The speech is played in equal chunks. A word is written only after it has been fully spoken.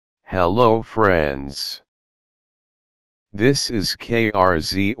Hello friends. This is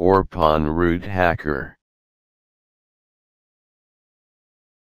KRZ Orphan Root Hacker.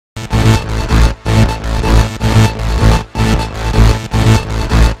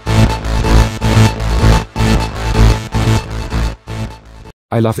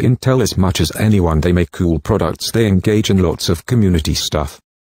 I love Intel as much as anyone. They make cool products, they engage in lots of community stuff.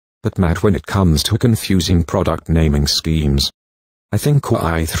 But mad when it comes to confusing product naming schemes. I think Core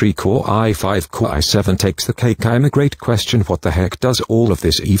i3, Core i5, Core i7 takes the cake. I'm a great question. What the heck does all of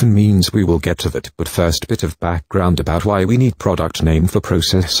this even means? We will get to that, but first bit of background about why we need product name for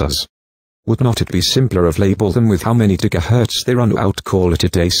processors. Would not it be simpler if label them with how many gigahertz they run out? Call it a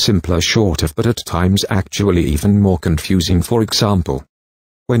day simpler, short of, but at times actually even more confusing. For example,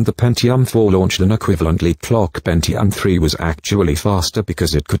 when the Pentium 4 launched, an equivalently clock Pentium 3 was actually faster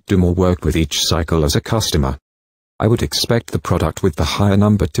because it could do more work with each cycle as a customer. I would expect the product with the higher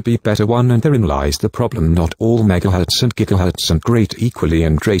number to be better one, and therein lies the problem. Not all megahertz and gigahertz and great equally,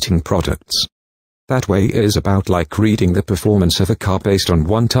 and rating products that way is about like reading the performance of a car based on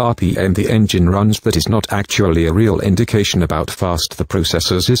 1 RPM the engine runs. That is not actually a real indication about fast the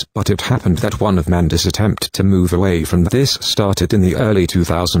processors is, but it happened that one of Manda's attempt to move away from this started in the early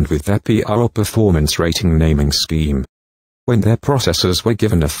 2000s with their PR performance rating naming scheme. When their processors were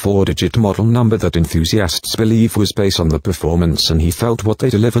given a 4-digit model number that enthusiasts believe was based on the performance and he felt what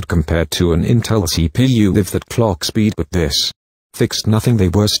they delivered compared to an Intel CPU with that clock speed, but this fixed nothing. They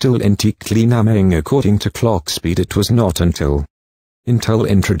were still entirely naming according to clock speed. It was not until Intel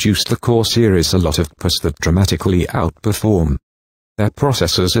introduced the Core series a lot of PUS that dramatically outperform their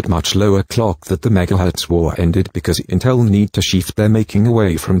processors at much lower clock that the megahertz war ended because Intel need to shift their making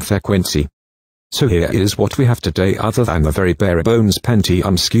away from frequency. So here is what we have today. Other than the very bare bones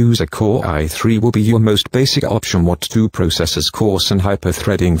Pentium SKUs, a Core i3 will be your most basic option. What 2 processors, coarse and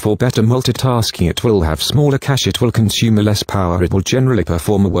hyper-threading for better multitasking. It will have smaller cache, it will consume less power, it will generally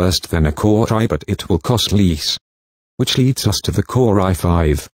perform worse than a Core i, but it will cost less. Which leads us to the Core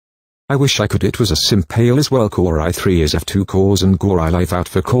i5. I wish I could. It was a simple as well. Core i3 is F2 cores and Core i leave out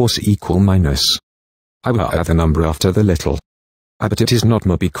for course equal minus. I will add the number after the little. But it is not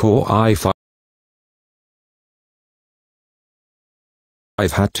maybe Core i5.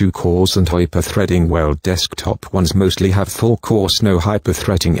 I've had 2 cores and hyper-threading. Well, desktop ones mostly have 4 cores, no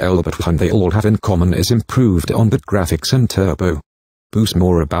hyper-threading L, but one they all have in common is improved onboard graphics and turbo boost.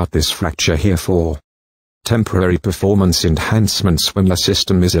 More about this fracture here for temporary performance enhancements when your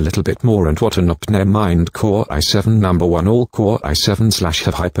system is a little bit more and what not. Never mind. Core i7 number 1, all Core i7/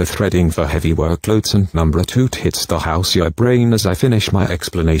 have hyper-threading for heavy workloads, and number 2 hits the house your brain as I finish my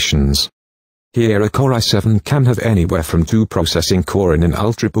explanations. Here a Core i7 can have anywhere from 2 processing core in an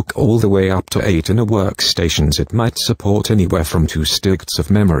ultrabook all the way up to 8 in a workstations. It might support anywhere from 2 sticks of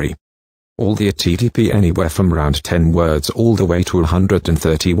memory. All the TDP anywhere from around 10 words all the way to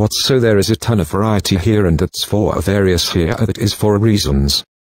 130 watts. So there is a ton of variety here, and that's for various here. That is for reasons.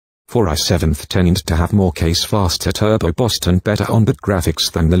 For i7 tend to have more case, faster turbo boost and better onboard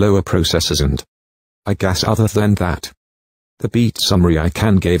graphics than the lower processors, and I guess other than that, the beat summary I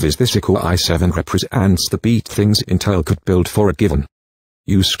can give is this: a Core i7 represents the beat things Intel could build for a given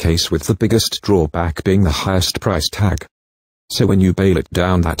use case, with the biggest drawback being the highest price tag. So when you bail it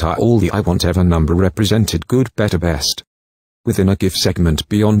down, that are all the I want ever number represented: good, better, best. Within a give segment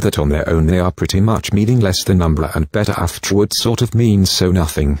beyond that on their own they are pretty much meaningless. The number and better afterwards sort of means so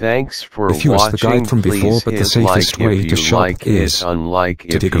nothing. Thanks for if you watching. the guide from before, but the safest way to shop is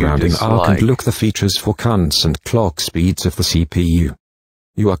to dig around in ARC and look the features for counts and clock speeds of the CPU.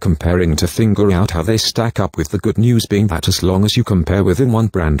 You are comparing to figure out how they stack up, with the good news being that as long as you compare within one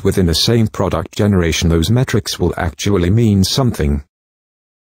brand within the same product generation, those metrics will actually mean something.